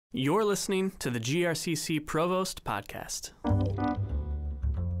You're listening to the GRCC Provost podcast.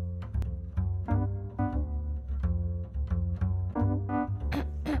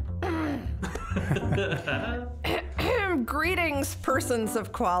 Greetings, persons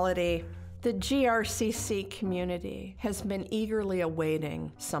of quality. The GRCC community has been eagerly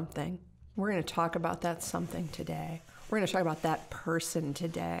awaiting something. We're going to talk about that something today. We're going to talk about that person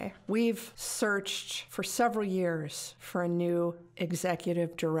today. We've searched for several years for a new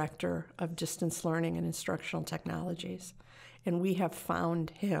executive director of distance learning and instructional technologies, and we have found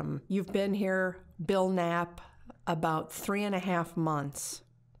him. You've been here, Bill Knapp, about 3.5 months.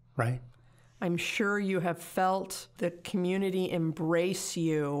 Right. I'm sure you have felt the community embrace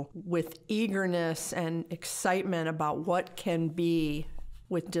you with eagerness and excitement about what can be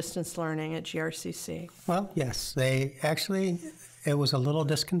with distance learning at GRCC. Well, yes, it was a little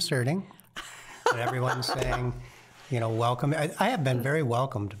disconcerting. Everyone's saying, welcome. I have been very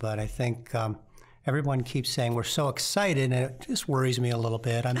welcomed, but I think everyone keeps saying we're so excited, and it just worries me a little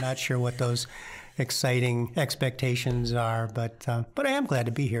bit. I'm not sure what those exciting expectations are, but I am glad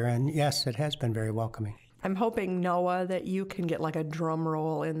to be here, and yes, it has been very welcoming. I'm hoping, Noah, that you can get like a drum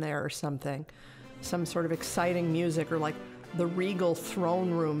roll in there or something, some sort of exciting music, or like the regal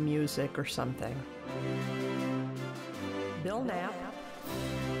throne room music or something. Bill Knapp.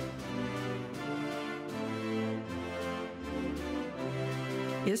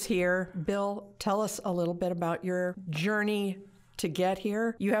 Is here. Bill, tell us a little bit about your journey to get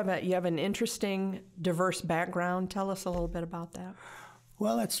here. You have an interesting, diverse background. Tell us a little bit about that.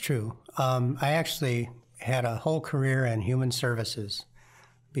 Well, that's true. I actually had a whole career in human services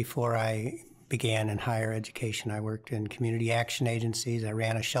before I began in higher education. I worked in community action agencies. I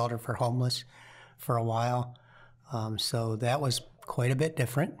ran a shelter for homeless for a while. So that was quite a bit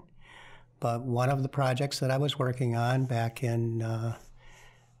different. But one of the projects that I was working on back in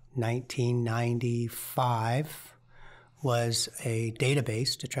 1995 was a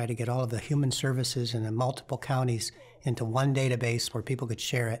database to try to get all of the human services in the multiple counties into one database where people could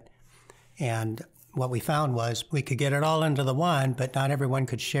share it. And what we found was we could get it all into the one, but not everyone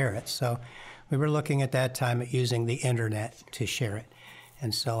could share it. So we were looking at that time at using the internet to share it.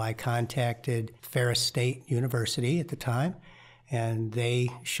 And so I contacted Ferris State University at the time, and they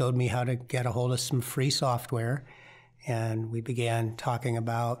showed me how to get a hold of some free software. And we began talking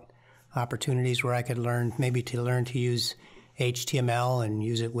about opportunities where I could learn to use HTML and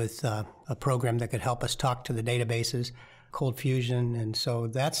use it with a program that could help us talk to the databases, Cold Fusion. And so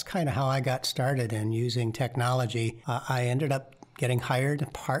that's kind of how I got started in using technology. I ended up getting hired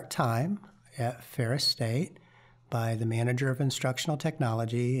part-time at Ferris State by the manager of instructional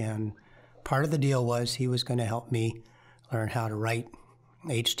technology, and part of the deal was he was going to help me learn how to write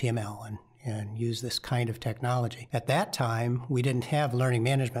HTML and use this kind of technology. At that time, we didn't have learning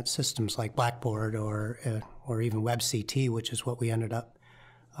management systems like Blackboard or even WebCT, which is what we ended up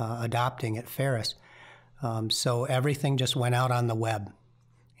adopting at Ferris. So everything just went out on the web,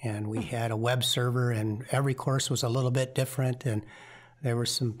 and we had a web server, and every course was a little bit different, and there were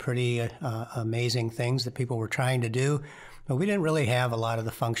some pretty amazing things that people were trying to do, but we didn't really have a lot of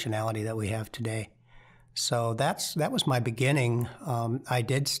the functionality that we have today. So that was my beginning. I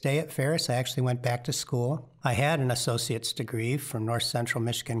did stay at Ferris. I actually went back to school. I had an associate's degree from North Central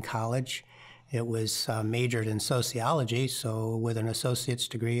Michigan College. It was majored in sociology, so with an associate's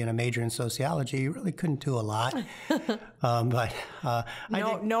degree and a major in sociology, you really couldn't do a lot.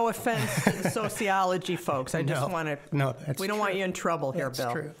 No offense to the sociology folks. I just want to. No, we don't want you in trouble here,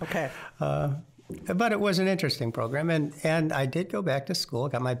 Bill. True. Okay. But it was an interesting program, and I did go back to school.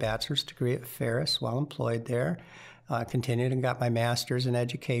 Got my bachelor's degree at Ferris while employed there. Continued and got my master's in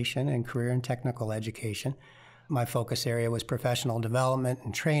education and career and technical education. My focus area was professional development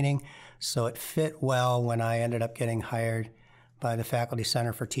and training, so it fit well when I ended up getting hired by the Faculty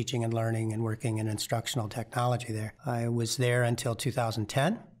Center for Teaching and Learning and working in instructional technology there. I was there until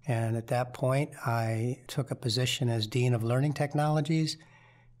 2010, and at that point, I took a position as Dean of Learning Technologies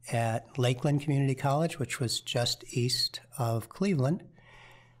at Lakeland Community College, which was just east of Cleveland.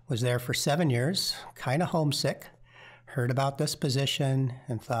 Was there for 7 years, kind of homesick, heard about this position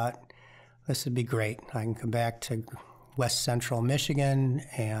and thought, this would be great. I can come back to West Central Michigan,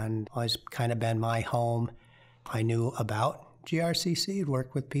 and always kind of been my home. I knew about GRCC, had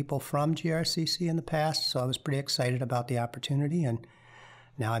worked with people from GRCC in the past, so I was pretty excited about the opportunity. And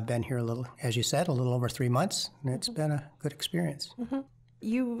now I've been here a little over 3 months, and it's been a good experience. Mm-hmm.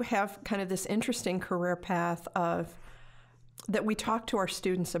 You have kind of this interesting career path that we talk to our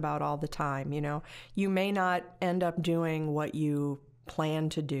students about all the time. You may not end up doing what you plan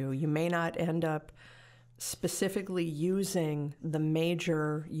to do. You may not end up specifically using the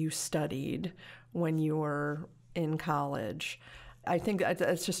major you studied when you were in college. I think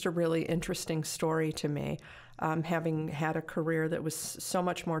that's just a really interesting story to me, having had a career that was so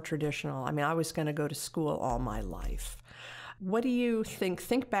much more traditional. I mean, I was going to go to school all my life. What do you think?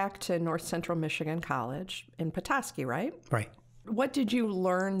 Think back to North Central Michigan College in Petoskey, right? Right. What did you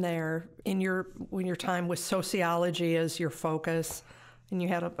learn there in your time with sociology as your focus? And you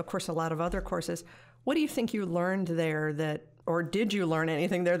had, of course, a lot of other courses. What do you think you learned there that, or did you learn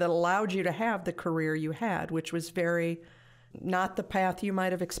anything there that allowed you to have the career you had, which was very not the path you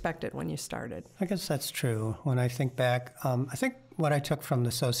might have expected when you started? I guess that's true. When I think back, I think what I took from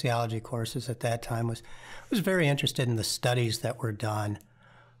the sociology courses at that time was I was very interested in the studies that were done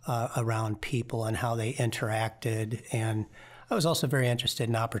around people and how they interacted. And I was also very interested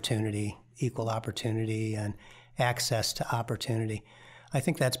in opportunity, equal opportunity, and access to opportunity. I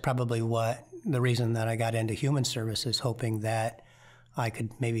think that's probably the reason that I got into human services, hoping that I could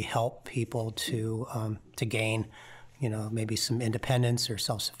maybe help people to gain, maybe some independence or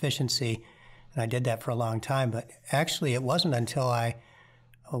self-sufficiency. And I did that for a long time. But actually, it wasn't until I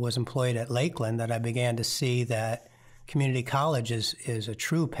was employed at Lakeland that I began to see that community college is a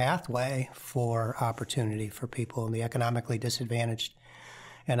true pathway for opportunity for people in the economically disadvantaged.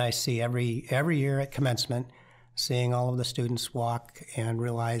 And I see every year at commencement, seeing all of the students walk and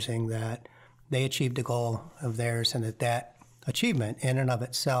realizing that they achieved a goal of theirs and that achievement in and of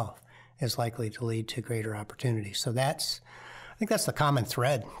itself is likely to lead to greater opportunity. So I think that's the common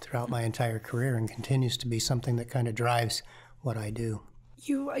thread throughout my entire career and continues to be something that kind of drives what I do.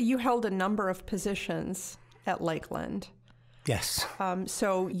 You held a number of positions at Lakeland. Yes.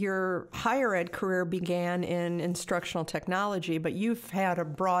 So your higher ed career began in instructional technology, but you've had a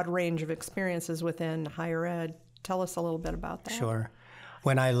broad range of experiences within higher ed. Tell us a little bit about that. Sure.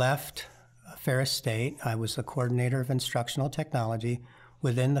 When I left Ferris State, I was the coordinator of instructional technology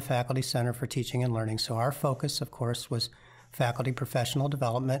within the Faculty Center for Teaching and Learning. So our focus, of course, was faculty professional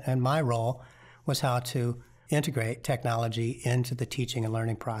development, and my role was how to integrate technology into the teaching and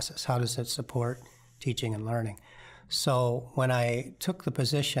learning process. How does it support teaching and learning? So when I took the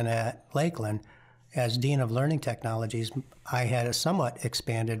position at Lakeland as Dean of Learning Technologies, I had a somewhat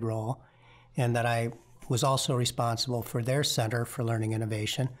expanded role in that I was also responsible for their Center for Learning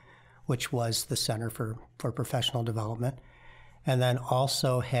Innovation, which was the Center for Professional Development, and then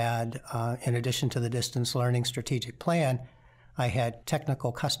also had, in addition to the Distance Learning Strategic Plan, I had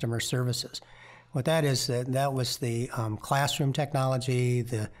Technical Customer Services. What that is, that was the classroom technology,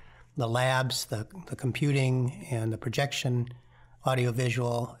 the labs, the computing and the projection,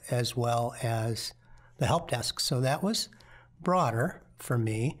 audiovisual, as well as the help desk. So that was broader for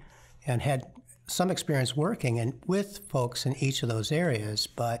me and had some experience working with folks in each of those areas,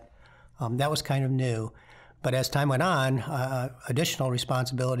 but that was kind of new. But as time went on, additional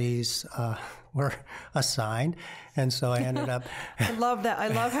responsibilities were assigned, and so I ended up... I love that. I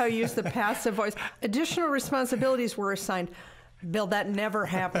love how you use the passive voice. Additional responsibilities were assigned. Bill, that never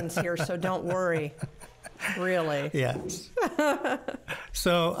happens here, so don't worry. Really. Yes.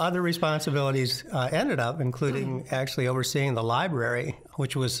 So other responsibilities ended up including actually overseeing the library,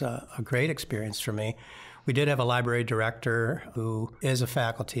 which was a great experience for me. We did have a library director who is a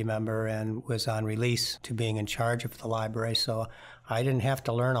faculty member and was on release to being in charge of the library, so I didn't have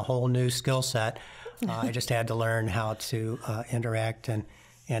to learn a whole new skill set. I just had to learn how to interact and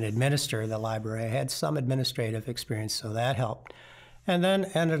administer the library. I had some administrative experience, so that helped. And then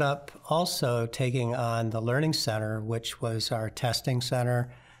ended up also taking on the Learning Center, which was our testing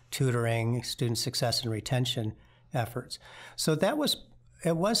center, tutoring, student success and retention efforts. So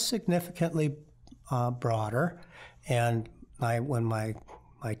it was significantly broader. And my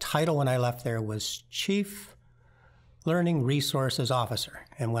title when I left there was Chief Learning Resources Officer.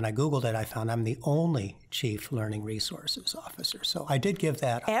 And when I Googled it, I found I'm the only Chief Learning Resources Officer. So I did give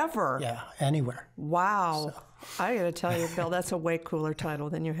that Ever? Yeah, anywhere. Wow. So. I got to tell you, Bill, that's a way cooler title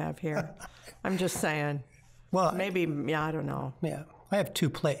than you have here. I'm just saying. Well, maybe, I don't know. Yeah. I have 2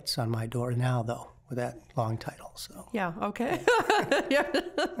 plates on my door now, though, with that long title. So. Yeah, okay. Yeah.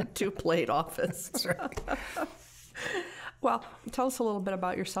 2-plate office. That's right. Well, tell us a little bit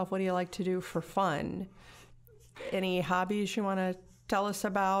about yourself. What do you like to do for fun? Any hobbies you want to tell us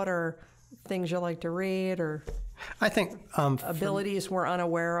about, or things you like to read, or I think abilities we're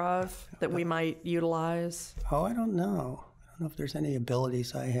unaware of that we might utilize? Oh, I don't know. I don't know if there's any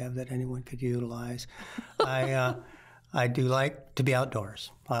abilities I have that anyone could utilize. I do like to be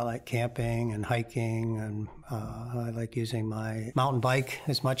outdoors. I like camping and hiking, and I like using my mountain bike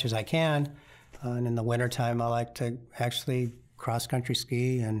as much as I can. And in the wintertime, I like to actually cross-country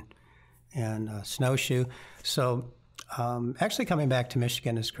ski and and snowshoe. So actually coming back to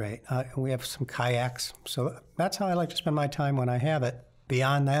Michigan is great. We have some kayaks, so that's how I like to spend my time when I have it.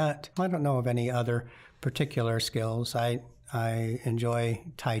 Beyond that, I don't know of any other particular skills. I enjoy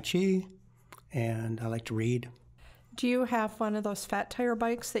Tai Chi, and I like to read. Do you have one of those fat tire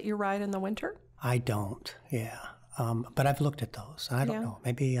bikes that you ride in the winter? I don't, yeah. But I've looked at those. I don't know.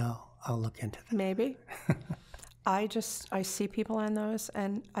 Maybe I'll look into that. Maybe. I see people on those,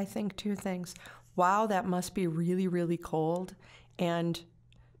 and I think two things. Wow, that must be really, really cold. And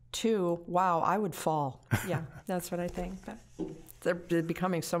two, wow, I would fall. Yeah, that's what I think. But they're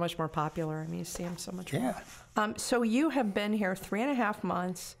becoming so much more popular. I mean, you see them so much more. So you have been here 3.5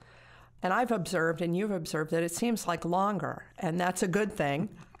 months, and I've observed, and you've observed, that it seems like longer, and that's a good thing.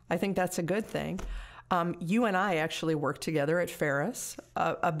 I think that's a good thing. You and I actually worked together at Ferris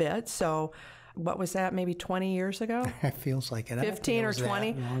a bit, so what was that, maybe 20 years ago? It feels like it. 15 or 20.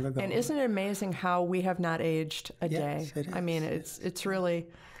 And isn't it amazing how we have not aged a day? It is. I mean, it's really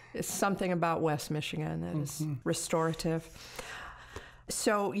something about West Michigan that is restorative.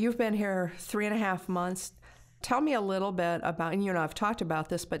 So you've been here 3.5 months. Tell me a little bit about, and I've talked about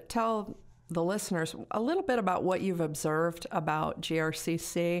this, but tell the listeners a little bit about what you've observed about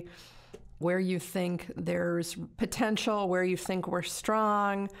GRCC, where you think there's potential, where you think we're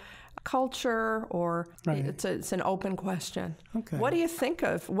strong, culture, or it's an open question. Okay. What do you think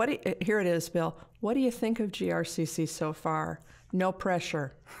of, here it is, Bill, what do you think of GRCC so far? No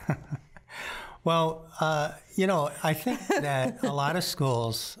pressure. Well, I think that a lot of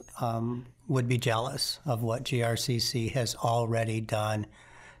schools would be jealous of what GRCC has already done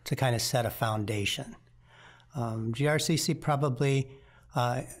to kind of set a foundation. GRCC probably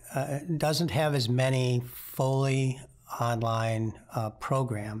doesn't have as many fully online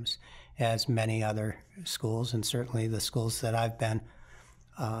programs as many other schools, and certainly the schools that I've been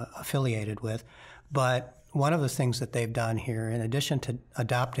affiliated with. But one of the things that they've done here, in addition to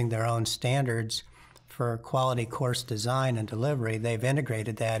adopting their own standards for quality course design and delivery, they've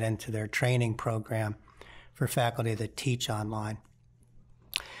integrated that into their training program for faculty that teach online.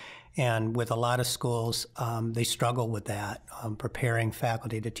 And with a lot of schools, they struggle with that, preparing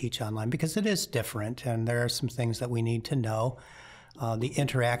faculty to teach online, because it is different, and there are some things that we need to know. The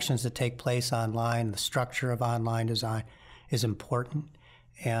interactions that take place online, the structure of online design is important,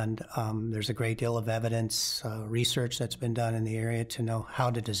 and there's a great deal of evidence, research that's been done in the area to know how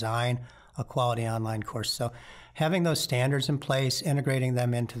to design a quality online course. So having those standards in place, integrating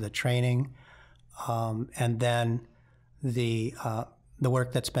them into the training, and then the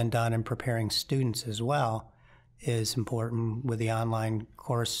work that's been done in preparing students as well is important with the online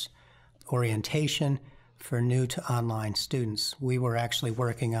course orientation for new to online students. We were actually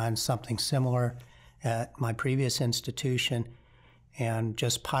working on something similar at my previous institution and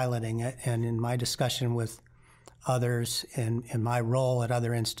just piloting it. And in my discussion with others in my role at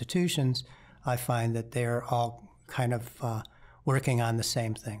other institutions, I find that they're all kind of working on the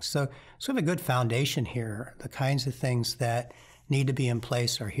same things. So we have a good foundation here. The kinds of things that need to be in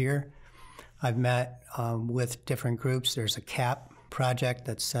place are here. I've met with different groups. There's a CAP project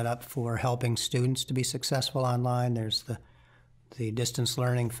that's set up for helping students to be successful online. There's the Distance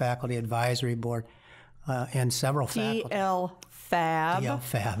Learning Faculty Advisory Board and several faculty.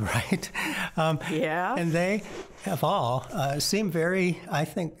 DLFAB, right? Yeah. And they have all seem very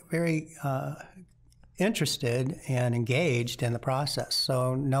interested and engaged in the process.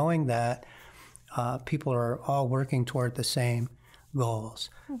 So knowing that people are all working toward the same goals,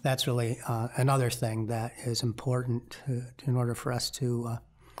 that's really another thing that is important in order for us to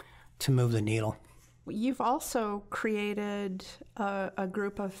move the needle. You've also created a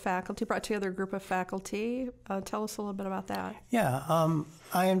group of faculty, brought together a group of faculty. Tell us a little bit about that. Yeah,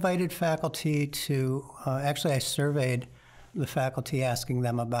 I invited faculty to, actually I surveyed the faculty asking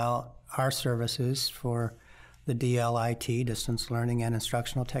them about our services for the DLIT, Distance Learning and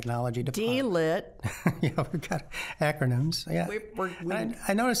Instructional Technology Department. DLIT. Yeah, we've got acronyms. Yeah.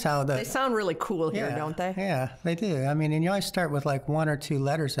 I noticed how they sound really cool here, don't they? Yeah, they do. I mean, and you always start with like 1 or 2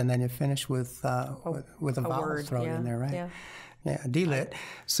 letters, and then you finish with a vowel word, thrown in there, right? Yeah. Yeah, DLIT.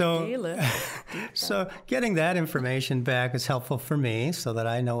 So getting that information back is helpful for me so that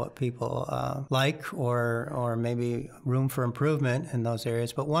I know what people like or maybe room for improvement in those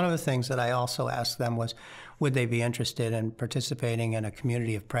areas. But one of the things that I also asked them was, would they be interested in participating in a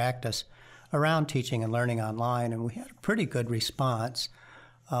community of practice around teaching and learning online? And we had a pretty good response.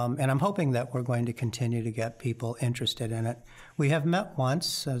 And I'm hoping that we're going to continue to get people interested in it. We have met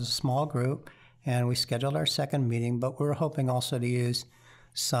once as a small group, and we scheduled our second meeting, but we're hoping also to use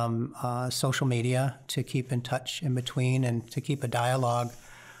some social media to keep in touch in between and to keep a dialogue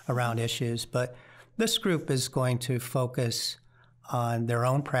around issues. But this group is going to focus on their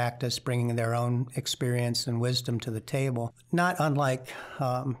own practice, bringing their own experience and wisdom to the table. Not unlike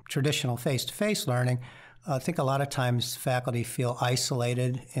traditional face-to-face learning, I think a lot of times faculty feel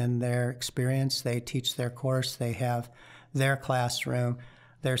isolated in their experience. They teach their course, they have their classroom,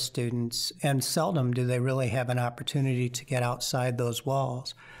 their students, and seldom do they really have an opportunity to get outside those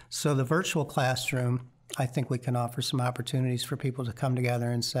walls. So the virtual classroom, I think we can offer some opportunities for people to come together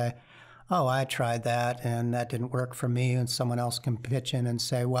and say, oh, I tried that and that didn't work for me, and someone else can pitch in and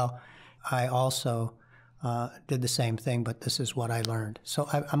say, well, I also did the same thing, but this is what I learned. So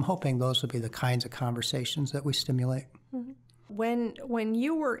I'm hoping those will be the kinds of conversations that we stimulate. Mm-hmm. When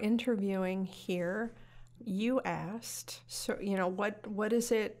you were interviewing here, you asked, so what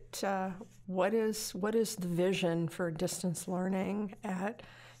is it? What is the vision for distance learning at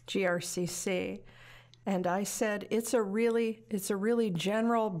GRCC? And I said it's a really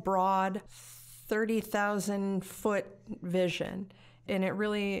general, broad, 30,000-foot vision. And it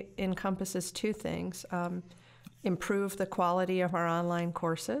really encompasses two things: improve the quality of our online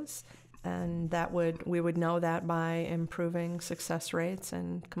courses, and we would know that by improving success rates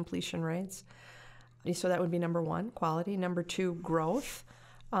and completion rates. So that would be number one, quality. Number two, growth,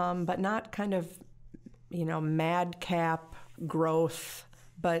 but not kind of madcap growth,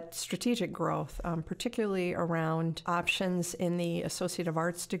 but strategic growth, particularly around options in the Associate of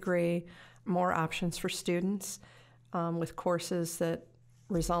Arts degree, more options for students with courses that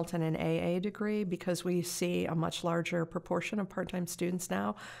result in an AA degree, because we see a much larger proportion of part-time students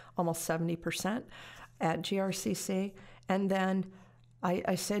now, almost 70% at GRCC. And then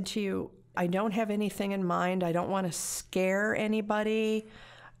I said to you, I don't have anything in mind. I don't want to scare anybody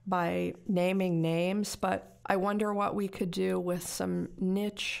by naming names, but I wonder what we could do with some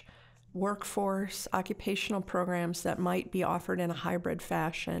niche workforce occupational programs that might be offered in a hybrid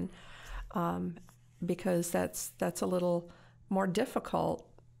fashion, because that's a little more difficult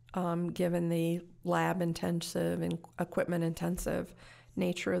given the lab-intensive and equipment-intensive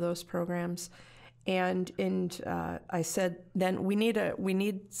nature of those programs. And I said, then we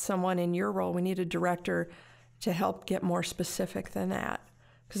need someone in your role. We need a director to help get more specific than that,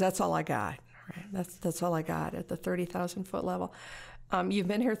 because that's all I got. Right? That's all I got at the 30,000-foot level. You've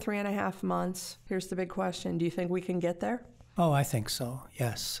been here 3.5 months. Here's the big question: do you think we can get there? Oh, I think so.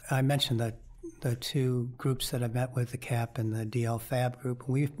 Yes, I mentioned the two groups that I met with, the CAP and the DL Fab group.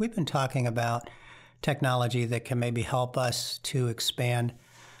 We've been talking about technology that can maybe help us to expand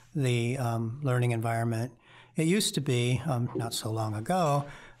the learning environment. It used to be, not so long ago,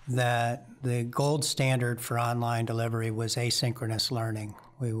 that the gold standard for online delivery was asynchronous learning.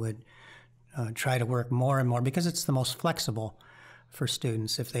 We would try to work more and more, because it's the most flexible for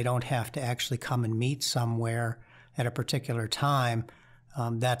students. If they don't have to actually come and meet somewhere at a particular time,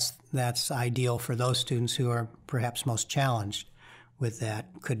 that's ideal for those students who are perhaps most challenged with that.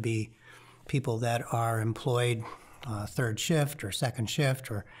 Could be people that are employed third shift or second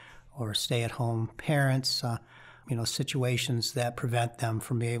shift, or stay-at-home parents, situations that prevent them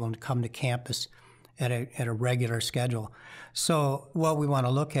from being able to come to campus at a regular schedule. So what we want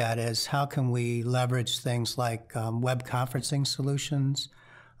to look at is how can we leverage things like web conferencing solutions,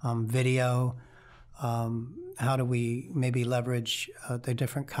 video. How do we maybe leverage the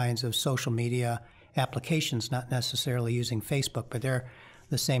different kinds of social media applications, not necessarily using Facebook, but they're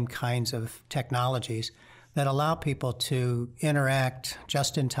the same kinds of technologies that allow people to interact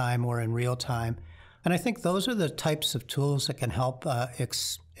just in time or in real time. And I think those are the types of tools that can help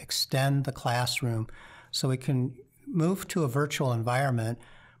extend the classroom, so we can move to a virtual environment,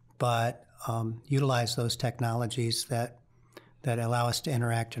 but utilize those technologies that allow us to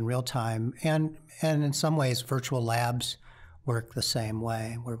interact in real time. And in some ways, virtual labs work the same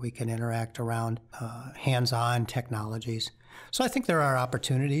way, where we can interact around hands-on technologies. So I think there are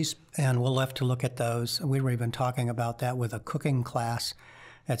opportunities, and we'll have to look at those. We were even talking about that with a cooking class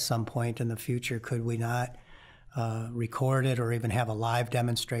at some point in the future. Could we not record it or even have a live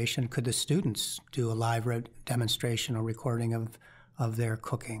demonstration? Could the students do a live demonstration or recording of their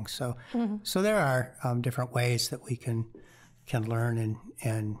cooking? So, so there are different ways that we can learn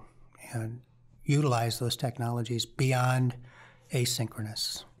and utilize those technologies beyond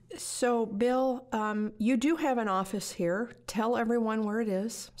asynchronous. So, Bill, you do have an office here. Tell everyone where it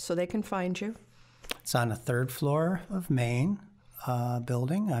is so they can find you. It's on the third floor of Main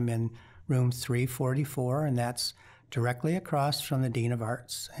building. I'm in room 344, and that's directly across from the Dean of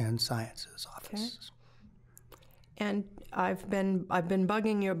Arts and Sciences office. Okay. And I've been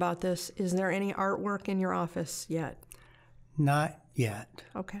bugging you about this. Is there any artwork in your office yet? Not yet.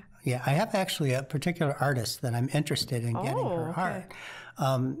 Okay. Yeah, I have actually a particular artist that I'm interested in getting her art.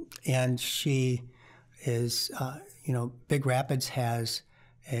 And she is, Big Rapids has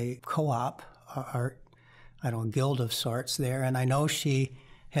a co-op art, guild of sorts there. And I know she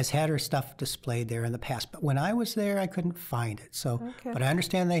has had her stuff displayed there in the past. But when I was there, I couldn't find it. But I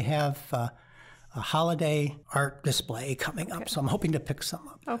understand they have a holiday art display coming up. So I'm hoping to pick some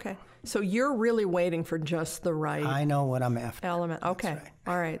up. Okay. So you're really waiting for just the right I know what I'm after. element. Okay. Right.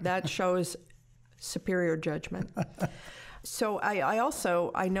 All right. That shows superior judgment. So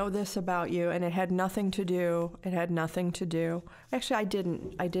I know this about you, and it had nothing to do. Actually, I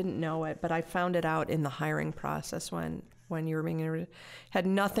didn't know it, but I found it out in the hiring process when you were being interviewed. Had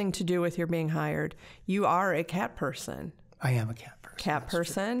nothing to do with your being hired. You are a cat person. I am a cat person. Cat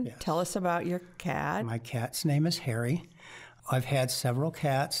person. Yes. Tell us about your cat. My cat's name is Harry. I've had several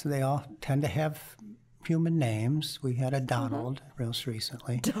cats. They all tend to have human names. We had a Donald most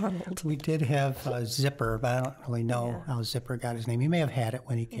recently. Donald. We did have a Zipper, but I don't really know how Zipper got his name. He may have had it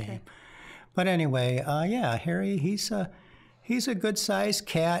when he came. Okay. But anyway, Harry, he's a good-sized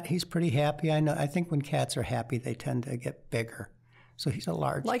cat. He's pretty happy. I think when cats are happy, they tend to get bigger. So he's a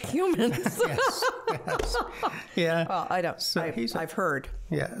large like cat. Humans. Yes. Yeah. Well, I don't. So I've heard.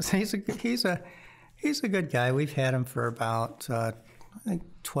 Yes, he's a good guy. We've had him for about I think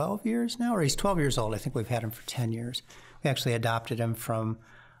 12 years now, or he's 12 years old. I think we've had him for 10 years. We actually adopted him from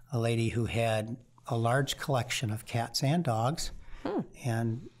a lady who had a large collection of cats and dogs,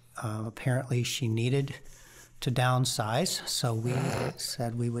 and apparently she needed to downsize, so we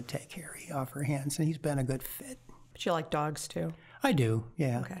said we would take Harry off her hands, and he's been a good fit. But you like dogs too? I do,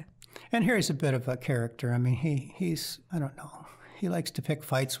 yeah. Okay. And Harry's a bit of a character. I mean, he's I don't know. He likes to pick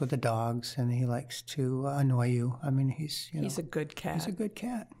fights with the dogs, and he likes to annoy you. I mean, he's a good cat. He's a good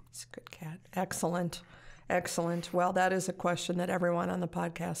cat. He's a good cat. Excellent. Excellent. Well, that is a question that everyone on the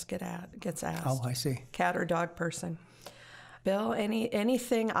podcast gets asked. Oh, I see. Cat or dog person. Bill,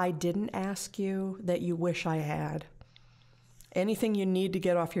 anything I didn't ask you that you wish I had? Anything you need to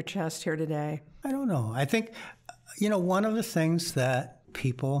get off your chest here today? I don't know. I think, one of the things that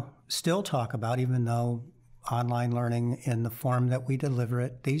people still talk about, even though online learning in the form that we deliver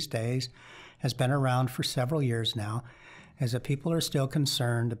it these days has been around for several years now, is that people are still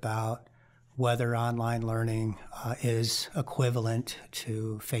concerned about whether online learning is equivalent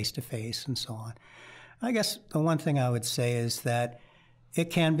to face-to-face and so on. I guess the one thing I would say is that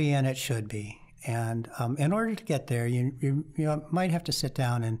it can be and it should be. And in order to get there, you might have to sit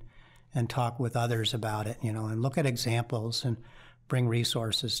down and talk with others about it, and look at examples and bring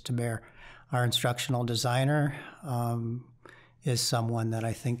resources to bear. Our instructional designer is someone that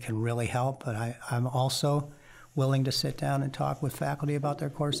I think can really help, but I'm also willing to sit down and talk with faculty about their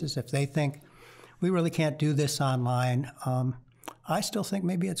courses. If they think we really can't do this online, I still think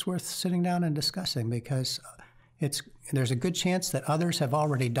maybe it's worth sitting down and discussing, because there's a good chance that others have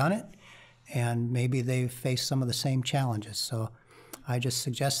already done it, and maybe they've faced some of the same challenges. So I just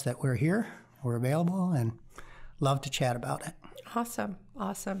suggest that we're here, we're available, and love to chat about it. Awesome.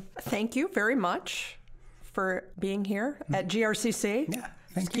 Thank you very much for being here at GRCC. Yeah,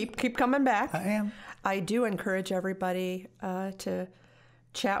 thank you. Keep coming back. I am. I do encourage everybody to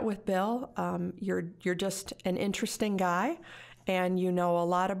chat with Bill. You're just an interesting guy, and you know a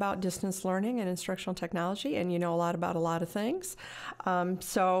lot about distance learning and instructional technology, and you know a lot about a lot of things.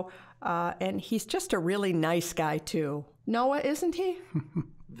 And he's just a really nice guy too. Noah, isn't he?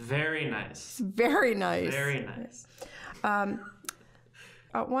 Very nice. Very nice. Very nice.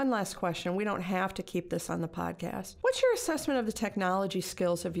 One last question. We don't have to keep this on the podcast. What's your assessment of the technology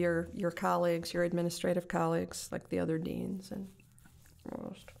skills of your colleagues, your administrative colleagues, like the other deans and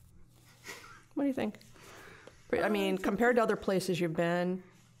Provost? What do you think? I mean, compared to other places you've been,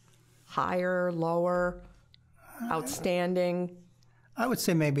 higher, lower, outstanding? I would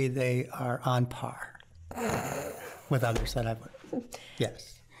say maybe they are on par with others that I've worked.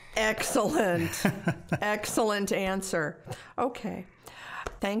 Yes. Excellent. Excellent answer. Okay.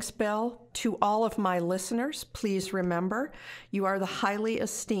 Thanks, Bill. To all of my listeners, please remember, you are the highly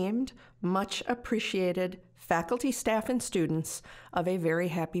esteemed, much appreciated faculty, staff, and students of a very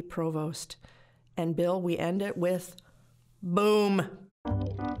happy provost. And Bill, we end it with boom.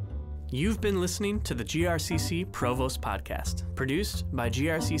 You've been listening to the GRCC Provost Podcast, produced by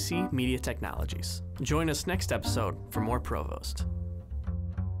GRCC Media Technologies. Join us next episode for more Provost.